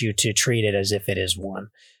expect you to treat it as if it is one.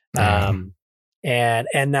 And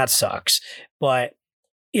that sucks. But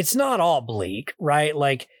it's not all bleak, right?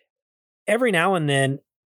 Like every now and then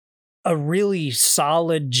a really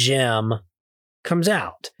solid gem comes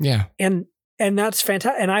out. Yeah. And that's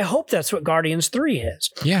fantastic. And I hope that's what Guardians 3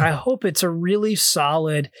 is. Yeah. I hope it's a really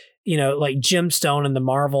solid, like gemstone in the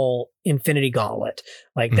Marvel Infinity Gauntlet.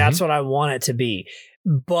 Like that's what I want it to be.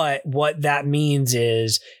 But what that means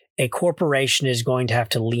is a corporation is going to have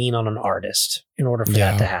to lean on an artist in order for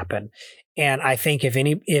that to happen. And I think if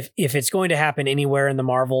it's going to happen anywhere in the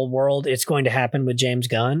Marvel world, it's going to happen with James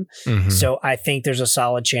Gunn. So I think there's a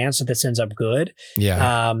solid chance that this ends up good.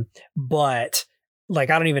 Yeah. But like,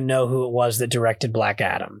 I don't even know who it was that directed Black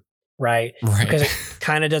Adam. Right. Because it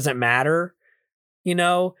kind of doesn't matter,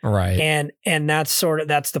 Right. And that's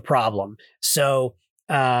the problem. So,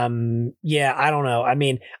 I don't know. I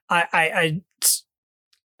mean, I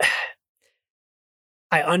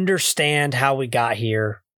understand how we got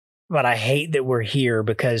here, but I hate that we're here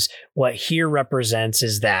because what here represents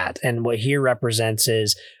is that. And what here represents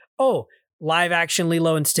is, live action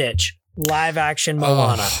Lilo and Stitch, live action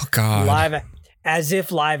Moana, oh, God. As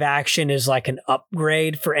if live action is like an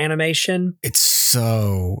upgrade for animation. It's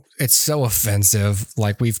so offensive.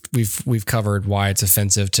 Like we've covered why it's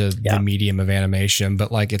offensive to the medium of animation,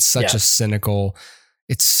 but like it's such a cynical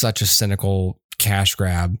cash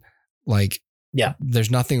grab. Like, there's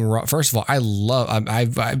nothing wrong. First of all, I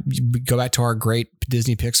go back to our great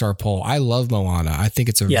Disney Pixar poll. I love Moana. I think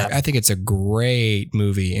it's a great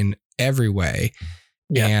movie in every way.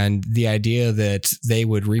 Yeah. And the idea that they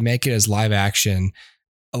would remake it as live action,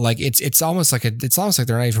 like it's almost like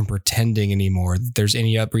they're not even pretending anymore that there's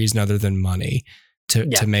any reason other than money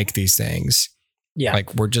to make these things. Yeah.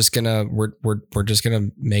 Like we're just gonna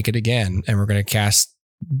make it again, and we're gonna cast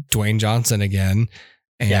Dwayne Johnson again,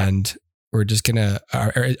 and we're just gonna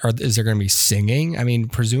is there gonna be singing? I mean,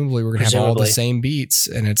 presumably we're gonna have all the same beats,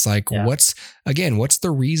 and it's like, what's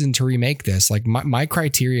the reason to remake this? Like my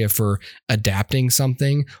criteria for adapting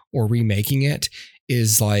something or remaking it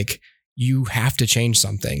is like, you have to change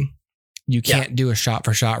something. You can't do a shot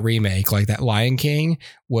for shot remake. Like that Lion King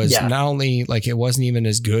was not only like, it wasn't even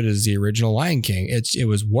as good as the original Lion King. It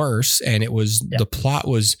was worse, and it was the plot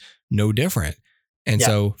was no different. And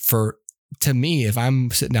so to me, if I'm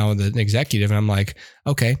sitting down with an executive and I'm like,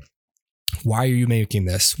 okay, why are you making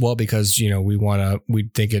this? Well, because, we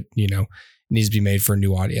think it, needs to be made for a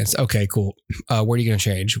new audience. Okay, cool. What are you going to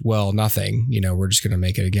change? Well, nothing, we're just going to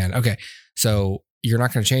make it again. Okay. So you're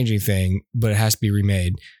not going to change anything, but it has to be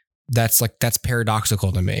remade. That's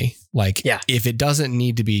paradoxical to me. Like, if it doesn't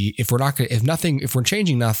need to be, if we're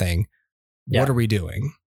changing nothing, what are we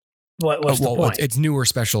doing? What's the point? It's newer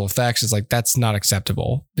special effects. It's like, that's not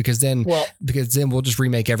acceptable because then we'll just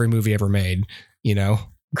remake every movie ever made,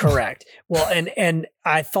 Correct. Well, and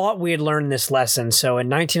I thought we had learned this lesson. So in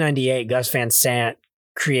 1998, Gus Van Sant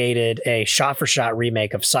created a shot for shot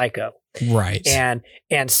remake of Psycho. Right. And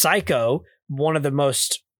Psycho, one of the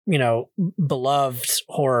most, beloved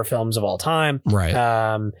horror films of all time.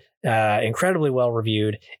 Right. Incredibly well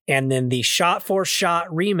reviewed. And then the shot for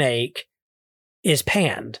shot remake is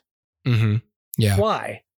panned. Mm-hmm. Yeah.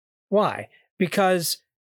 Why? Because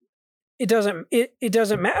it doesn't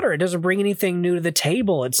matter. It doesn't bring anything new to the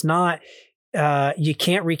table. It's not, you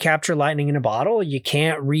can't recapture lightning in a bottle. You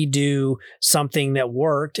can't redo something that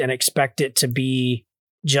worked and expect it to be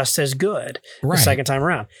just as good the second time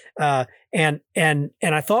around. And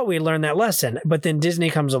I thought we learned that lesson, but then Disney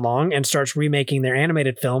comes along and starts remaking their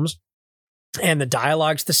animated films. And the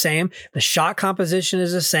dialogue's the same. The shot composition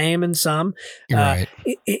is the same in some. Right.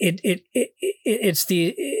 It's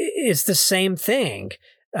the same thing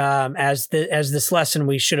as this lesson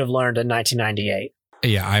we should have learned in 1998.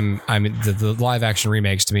 Yeah, I'm the live action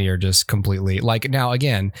remakes to me are just completely like, now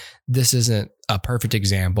again, this isn't a perfect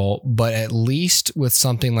example, but at least with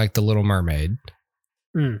something like The Little Mermaid,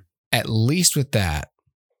 at least with that,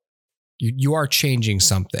 you are changing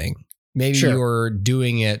something. Maybe you're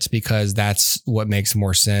doing it because that's what makes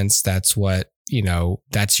more sense. That's what,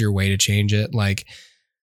 that's your way to change it. Like,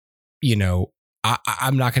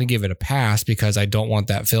 I'm not going to give it a pass because I don't want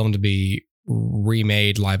that film to be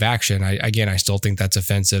remade live action. I still think that's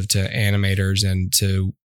offensive to animators and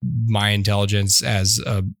to my intelligence as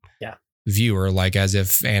a viewer, like as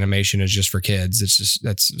if animation is just for kids. It's just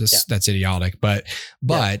that's idiotic. But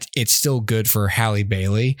it's still good for Halle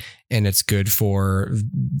Bailey, and it's good for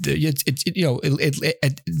but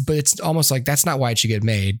it's almost like that's not why it should get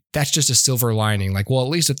made. That's just a silver lining. Like, well, at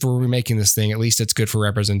least if we're remaking this thing, at least it's good for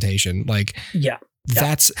representation. Like,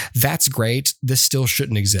 that's great. This still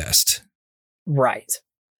shouldn't exist. Right.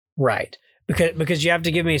 Because you have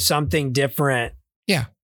to give me something different. Yeah.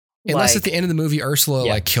 Unless at the end of the movie, Ursula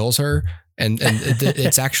like kills her and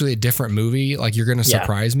it's actually a different movie. Like, you're going to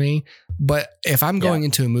surprise me. But if I'm going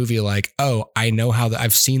into a movie like, oh, I know how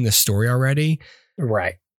I've seen this story already.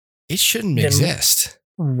 Right. It shouldn't exist.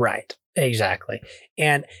 Right. Exactly.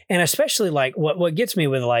 And especially like what gets me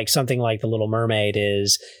with like something like The Little Mermaid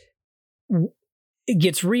is it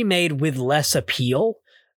gets remade with less appeal.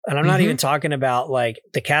 And I'm not even talking about like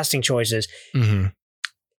the casting choices.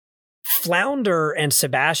 Flounder and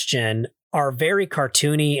Sebastian are very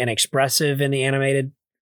cartoony and expressive in the animated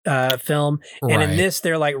film. And in this,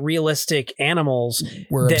 they're like realistic animals.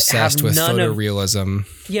 We're obsessed with photorealism.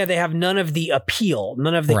 They have none of the appeal,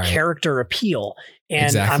 none of the character appeal.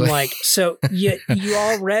 And I'm like, so you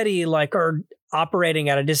already like are operating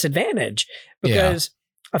at a disadvantage because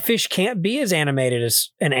a fish can't be as animated as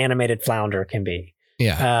an animated flounder can be.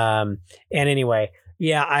 Yeah. And anyway,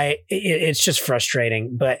 it's just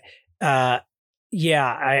frustrating, but I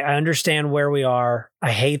understand where we are.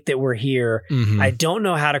 I hate that we're here. I don't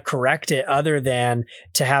know how to correct it other than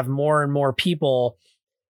to have more and more people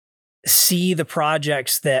see the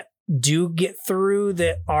projects that do get through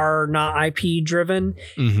that are not IP driven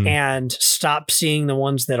and stop seeing the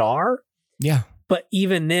ones that are. Yeah. But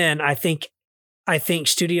even then, I think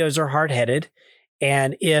studios are hard-headed.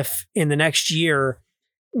 And if in the next year,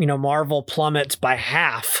 Marvel plummets by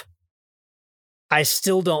half, I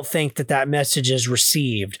still don't think that message is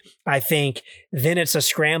received. I think then it's a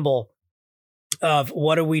scramble of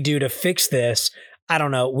what do we do to fix this? I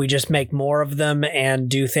don't know. We just make more of them and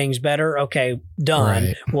do things better. Okay, done.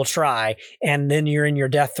 Right. We'll try. And then you're in your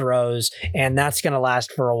death throes, and that's going to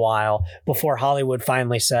last for a while before Hollywood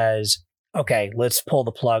finally says, okay, let's pull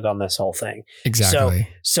the plug on this whole thing. Exactly.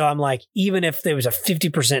 So I'm like, even if there was a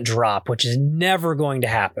 50% drop, which is never going to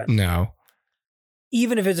happen. No.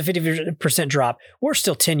 Even if it's a 50% drop, we're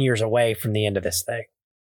still 10 years away from the end of this thing.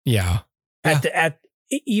 Yeah.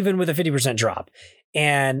 Even with a 50% drop.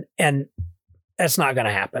 And that's not going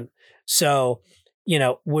to happen. So,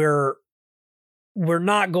 we're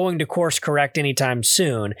not going to course correct anytime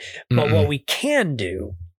soon, but what we can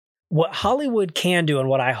do, what Hollywood can do, and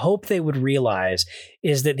what I hope they would realize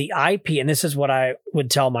is that the IP, and this is what I would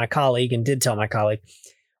tell my colleague and did tell my colleague,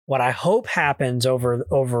 what I hope happens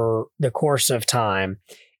over the course of time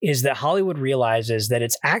is that Hollywood realizes that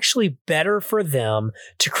it's actually better for them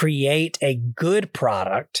to create a good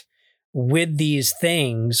product with these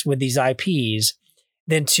things, with these IPs,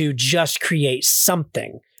 than to just create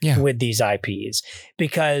something with these IPs.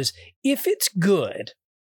 Because if it's good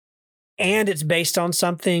and it's based on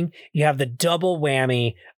something, you have the double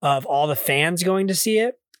whammy of all the fans going to see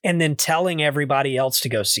it and then telling everybody else to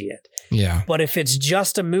go see it. Yeah. But if it's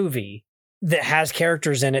just a movie that has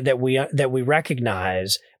characters in it that we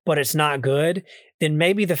recognize, but it's not good, then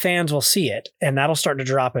maybe the fans will see it and that'll start to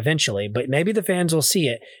drop eventually. But maybe the fans will see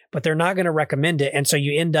it, but they're not going to recommend it. And so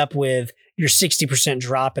you end up with your 60%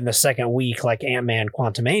 drop in the second week, like Ant-Man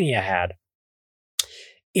Quantumania had.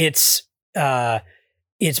 It's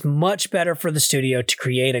much better for the studio to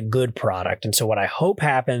create a good product. And so what I hope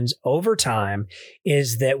happens over time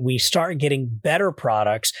is that we start getting better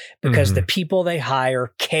products because the people they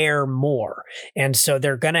hire care more. And so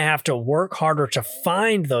they're going to have to work harder to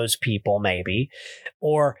find those people maybe,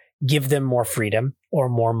 or give them more freedom or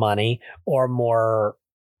more money or more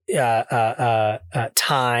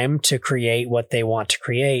time to create what they want to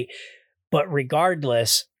create. But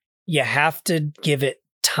regardless, you have to give it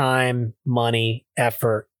time, money,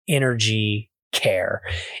 effort, energy, care.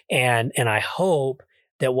 And I hope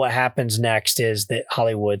that what happens next is that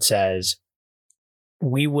Hollywood says,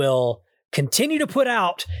 we will continue to put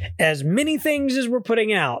out as many things as we're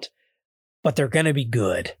putting out, but they're going to be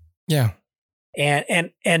good. Yeah.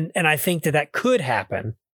 And I think that could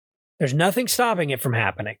happen. There's nothing stopping it from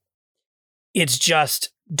happening. It's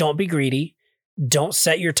just, don't be greedy. Don't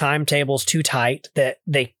set your timetables too tight that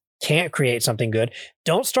they can't create something good.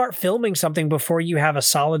 Don't start filming something before you have a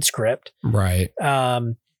solid script. Right.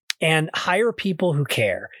 And hire people who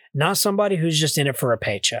care, not somebody who's just in it for a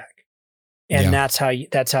paycheck. And that's how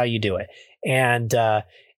you do it. And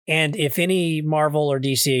And if any Marvel or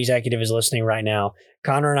DC executive is listening right now,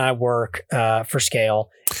 Connor and I work for scale,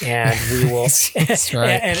 and we will That's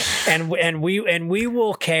right. and we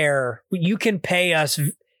will care. You can pay us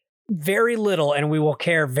very little, and we will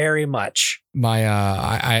care very much.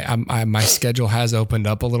 My schedule has opened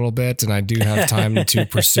up a little bit, and I do have time to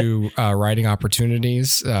pursue writing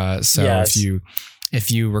opportunities. So Yes.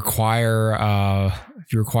 if you require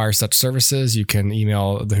such services, you can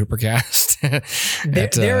email the Hoopercast.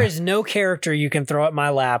 There is no character you can throw at my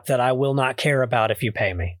lap that I will not care about if you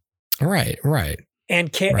pay me. Right.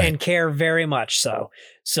 And care very much so.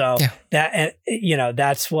 So that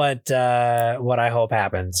that's what I hope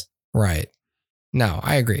happens. Right. No,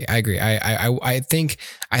 I agree. I think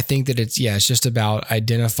that it's just about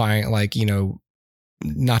identifying, like,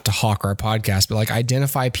 not to hawk our podcast, but like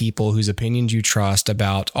identify people whose opinions you trust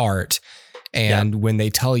about art. And when they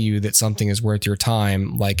tell you that something is worth your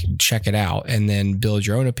time, like, check it out, and then build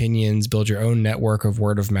your own opinions, build your own network of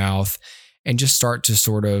word of mouth, and just start to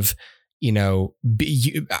sort of, to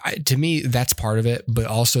me, that's part of it. But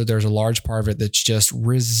also there's a large part of it that's just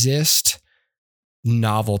resist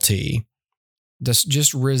novelty.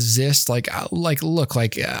 Just resist, look,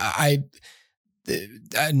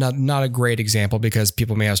 not a great example, because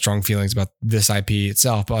people may have strong feelings about this IP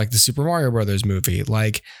itself, but like the Super Mario Brothers movie,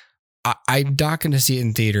 like, I'm not going to see it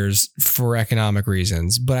in theaters for economic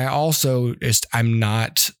reasons, but I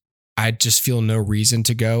just feel no reason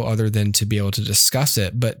to go other than to be able to discuss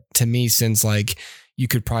it. But to me, since like you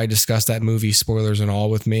could probably discuss that movie, spoilers and all,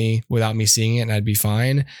 with me without me seeing it, and I'd be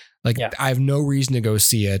fine. Like, I have no reason to go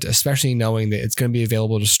see it, especially knowing that it's going to be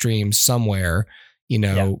available to stream somewhere,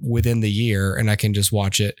 within the year, and I can just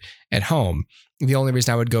watch it at home. The only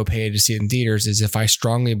reason I would go pay to see it in theaters is if I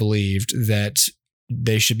strongly believed that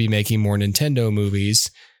they should be making more Nintendo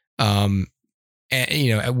movies, and,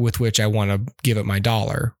 with which I want to give it my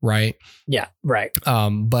dollar. Right. Yeah. Right.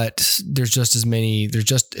 But it's just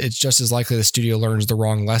as likely the studio learns the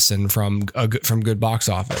wrong lesson from good box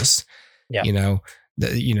office. Yeah.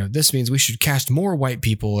 This means we should cast more white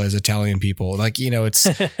people as Italian people. Like, it's,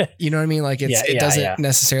 you know what I mean? Like, it doesn't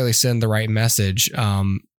necessarily send the right message.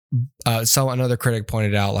 So another critic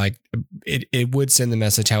pointed out, like, it would send the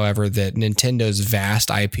message, however, that Nintendo's vast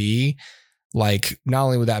IP, like, not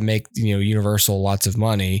only would that make, Universal lots of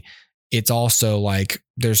money, it's also like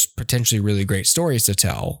there's potentially really great stories to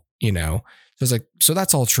tell, So it's like, so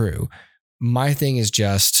that's all true. My thing is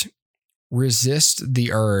just resist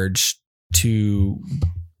the urge to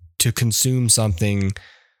consume something.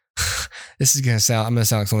 This is I'm going to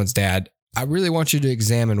sound like someone's dad. I really want you to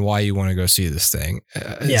examine why you want to go see this thing.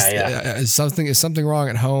 Is something wrong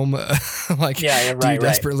at home? Like, do you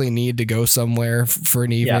desperately need to go somewhere for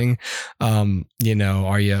an evening? Yeah.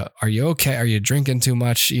 Are you okay? Are you drinking too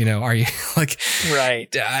much? Are you like,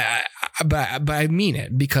 right? But I mean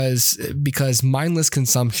it, because mindless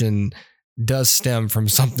consumption does stem from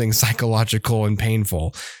something psychological and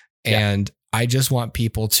painful. And I just want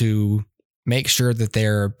people to make sure that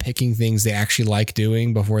they're picking things they actually like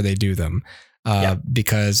doing before they do them.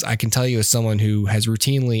 Because I can tell you, as someone who has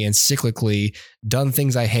routinely and cyclically done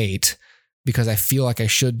things I hate because I feel like I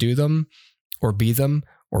should do them or be them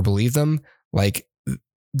or believe them, like,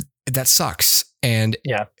 that sucks. And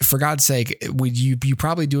for God's sake, you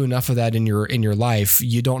probably do enough of that in your life.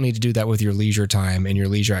 You don't need to do that with your leisure time and your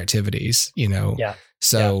leisure activities,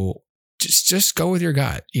 So just go with your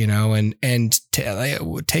gut, and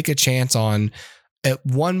take a chance on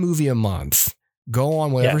one movie a month. Go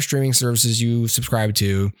on whatever streaming services you subscribe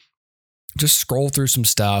to. Just scroll through some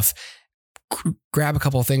stuff, grab a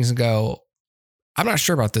couple of things, and go, I'm not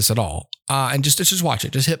sure about this at all. And just watch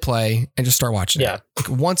it. Just hit play and just start watching it. Like,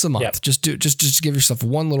 once a month. Just give yourself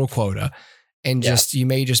one little quota, and you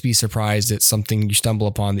may just be surprised at something you stumble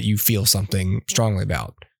upon that you feel something strongly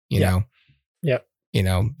about. You know.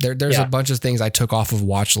 There's a bunch of things I took off of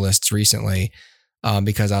watch lists recently,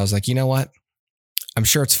 because I was like, you know what? I'm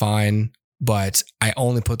sure it's fine, but I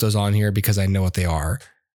only put those on here because I know what they are.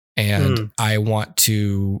 And I want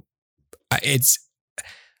to,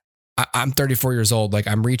 I'm 34 years old. Like,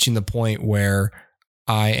 I'm reaching the point where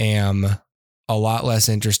I am a lot less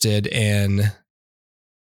interested in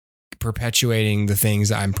perpetuating the things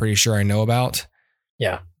that I'm pretty sure I know about.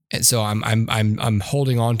 Yeah. And so I'm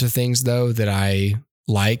holding on to things, though, that I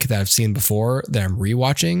like, that I've seen before, that I'm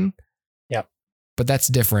rewatching. Yep. But that's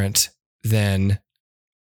different than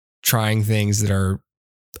trying things that are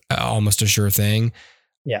almost a sure thing.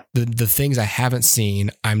 Yeah. The things I haven't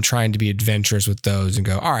seen, I'm trying to be adventurous with those and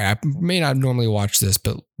go, all right, I may not normally watch this,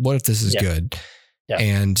 but what if this is good? Yeah.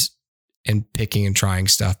 And picking and trying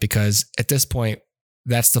stuff, because at this point,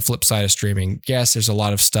 that's the flip side of streaming. Yes, there's a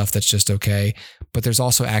lot of stuff that's just okay, but there's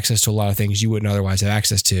also access to a lot of things you wouldn't otherwise have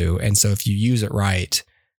access to. And so if you use it right,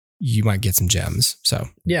 you might get some gems. So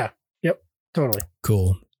yeah. Yep. Totally.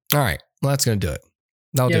 Cool. All right. Well, that's going to do it.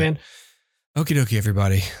 That'll do man. it. Okie dokie,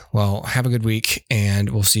 everybody. Well, have a good week, and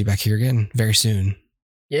we'll see you back here again very soon.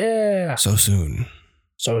 Yeah. So soon.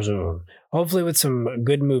 Hopefully with some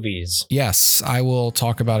good movies. Yes, I will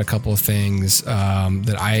talk about a couple of things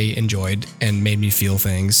that I enjoyed and made me feel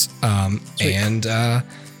things. And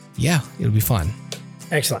yeah, it'll be fun.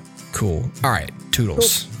 Excellent. Cool. All right.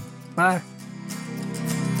 Toodles. Cool. Bye.